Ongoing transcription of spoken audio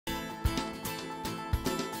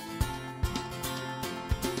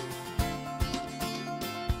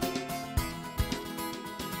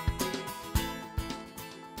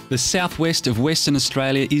The southwest of Western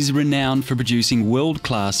Australia is renowned for producing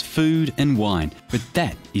world-class food and wine, but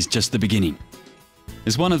that is just the beginning.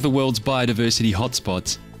 As one of the world's biodiversity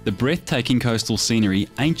hotspots, the breathtaking coastal scenery,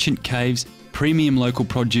 ancient caves, premium local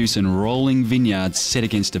produce and rolling vineyards set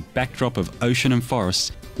against a backdrop of ocean and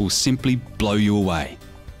forests will simply blow you away.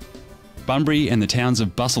 Bunbury and the towns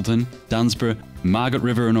of Busselton, Dunsborough, Margaret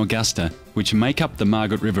River and Augusta, which make up the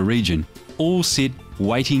Margaret River region, all sit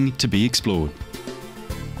waiting to be explored.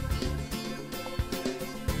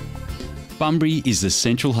 Bunbury is the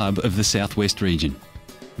central hub of the southwest region.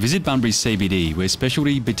 Visit Bunbury's CBD, where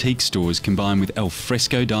specialty boutique stores combine with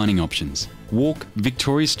alfresco dining options. Walk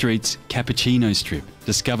Victoria Street's Cappuccino Strip.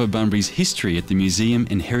 Discover Bunbury's history at the Museum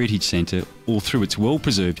and Heritage Centre or through its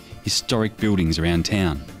well-preserved historic buildings around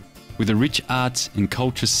town. With a rich arts and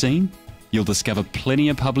culture scene, you'll discover plenty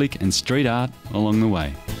of public and street art along the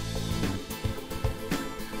way.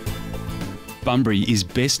 Bunbury is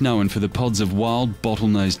best known for the pods of wild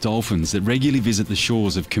bottlenose dolphins that regularly visit the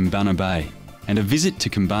shores of Kumbana Bay. And a visit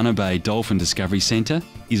to Kumbana Bay Dolphin Discovery Centre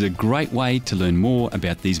is a great way to learn more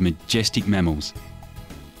about these majestic mammals.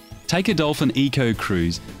 Take a dolphin eco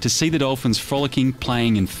cruise to see the dolphins frolicking,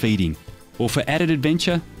 playing and feeding, or for added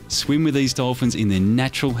adventure, swim with these dolphins in their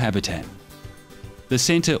natural habitat. The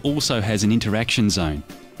centre also has an interaction zone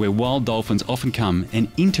where wild dolphins often come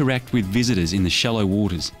and interact with visitors in the shallow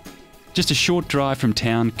waters. Just a short drive from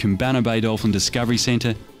town, Kumbana Bay Dolphin Discovery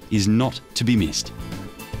Centre is not to be missed.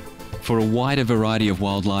 For a wider variety of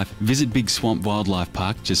wildlife, visit Big Swamp Wildlife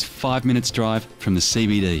Park, just 5 minutes drive from the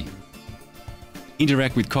CBD.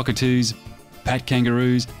 Interact with cockatoos, pat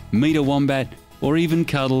kangaroos, meet a wombat, or even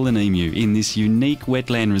cuddle an emu in this unique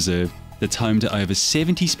wetland reserve that's home to over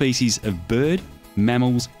 70 species of bird,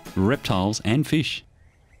 mammals, reptiles and fish.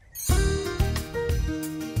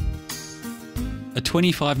 A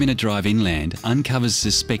 25-minute drive inland uncovers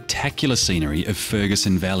the spectacular scenery of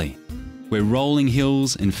Ferguson Valley, where rolling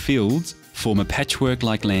hills and fields form a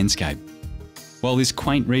patchwork-like landscape. While this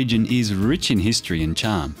quaint region is rich in history and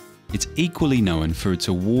charm, it's equally known for its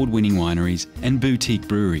award-winning wineries and boutique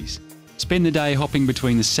breweries. Spend the day hopping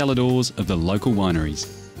between the cellar doors of the local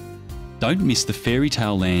wineries. Don't miss the fairy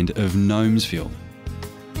tale land of Gnomesville,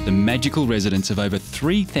 the magical residence of over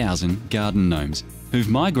 3,000 garden gnomes who've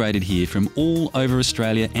migrated here from all over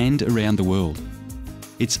Australia and around the world.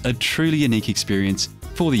 It's a truly unique experience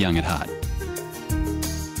for the young at heart.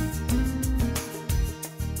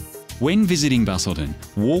 When visiting Busselton,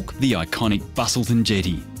 walk the iconic Busselton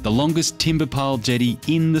Jetty, the longest timber-piled jetty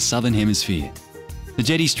in the Southern Hemisphere. The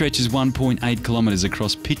jetty stretches 1.8 kilometres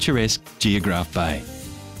across picturesque Geograph Bay.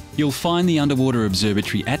 You'll find the underwater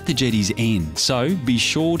observatory at the jetty's end, so be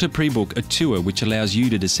sure to pre-book a tour which allows you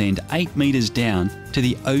to descend 8 metres down to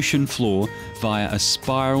the ocean floor via a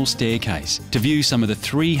spiral staircase to view some of the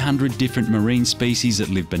 300 different marine species that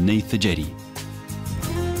live beneath the jetty.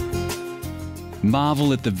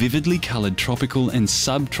 Marvel at the vividly coloured tropical and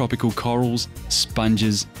subtropical corals,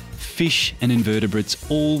 sponges, fish and invertebrates,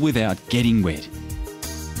 all without getting wet.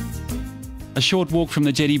 A short walk from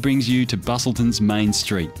the jetty brings you to Busselton's main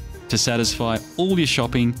street to satisfy all your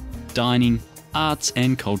shopping, dining, arts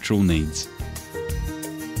and cultural needs.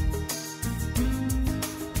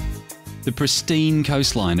 The pristine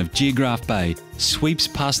coastline of Geograph Bay sweeps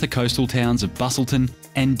past the coastal towns of Busselton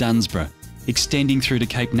and Dunsborough, extending through to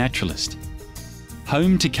Cape Naturalist.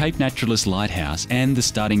 Home to Cape Naturalist Lighthouse and the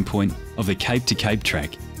starting point of the Cape to Cape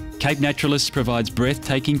track, Cape Naturalist provides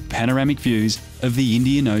breathtaking panoramic views of the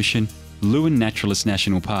Indian Ocean, Lewin Naturalist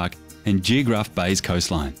National Park and Geograph Bay's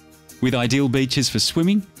coastline. With ideal beaches for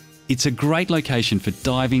swimming, it's a great location for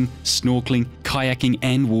diving, snorkelling, kayaking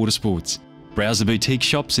and water sports. Browse the boutique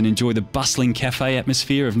shops and enjoy the bustling cafe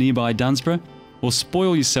atmosphere of nearby Dunsborough, or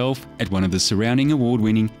spoil yourself at one of the surrounding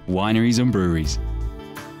award-winning wineries and breweries.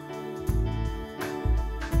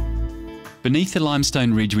 Beneath the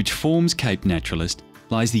limestone ridge which forms Cape Naturalist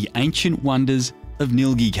lies the ancient wonders of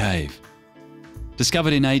Nilgi Cave.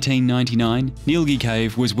 Discovered in 1899, Nilgi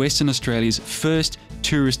Cave was Western Australia's first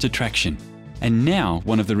tourist attraction and now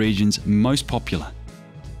one of the region's most popular.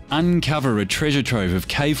 Uncover a treasure trove of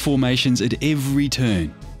cave formations at every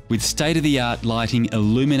turn, with state-of-the-art lighting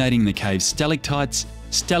illuminating the cave's stalactites,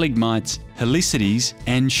 stalagmites, helicities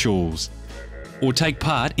and shawls. Or take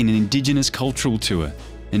part in an Indigenous cultural tour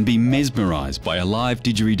and be mesmerised by a live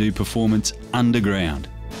didgeridoo performance underground.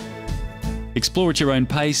 Explore at your own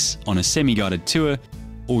pace on a semi-guided tour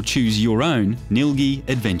or choose your own Nilgi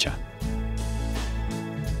adventure.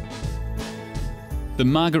 The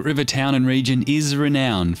Margaret River town and region is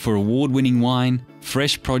renowned for award-winning wine,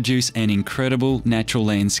 fresh produce and incredible natural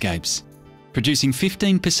landscapes. Producing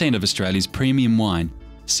 15% of Australia's premium wine,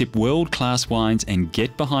 sip world-class wines and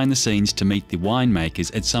get behind the scenes to meet the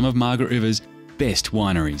winemakers at some of Margaret River's best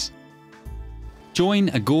wineries. Join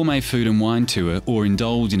a gourmet food and wine tour or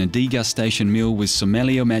indulge in a degustation meal with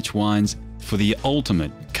sommelier match wines for the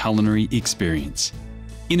ultimate culinary experience.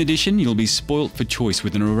 In addition, you'll be spoilt for choice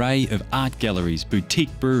with an array of art galleries,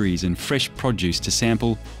 boutique breweries and fresh produce to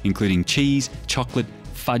sample, including cheese, chocolate,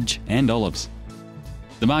 fudge and olives.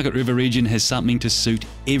 The Margaret River region has something to suit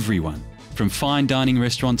everyone, from fine dining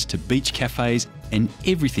restaurants to beach cafes and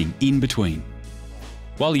everything in between.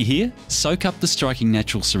 While you're here, soak up the striking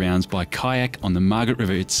natural surrounds by kayak on the Margaret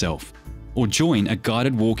River itself, or join a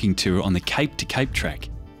guided walking tour on the Cape to Cape track.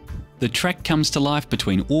 The track comes to life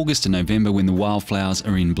between August and November when the wildflowers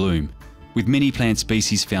are in bloom, with many plant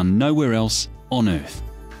species found nowhere else on Earth.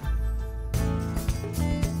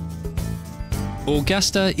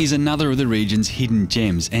 Augusta is another of the region's hidden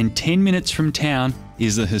gems, and 10 minutes from town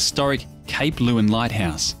is the historic Cape Leeuwin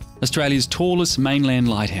Lighthouse, Australia's tallest mainland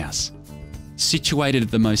lighthouse. Situated at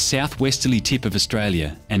the most southwesterly tip of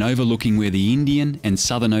Australia and overlooking where the Indian and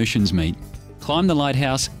Southern Oceans meet, climb the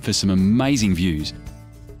lighthouse for some amazing views,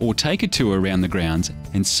 or take a tour around the grounds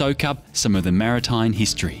and soak up some of the maritime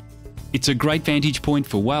history. It's a great vantage point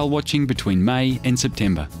for whale watching between May and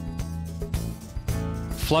September.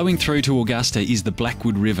 Flowing through to Augusta is the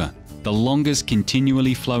Blackwood River, the longest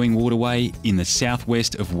continually flowing waterway in the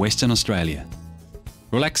southwest of Western Australia.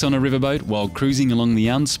 Relax on a riverboat while cruising along the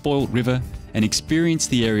unspoilt river and experience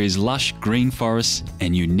the area's lush green forests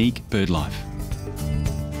and unique birdlife.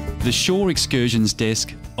 The Shore Excursions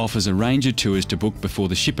Desk offers a range of tours to book before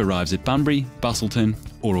the ship arrives at Bunbury, Busselton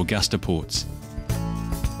or Augusta ports.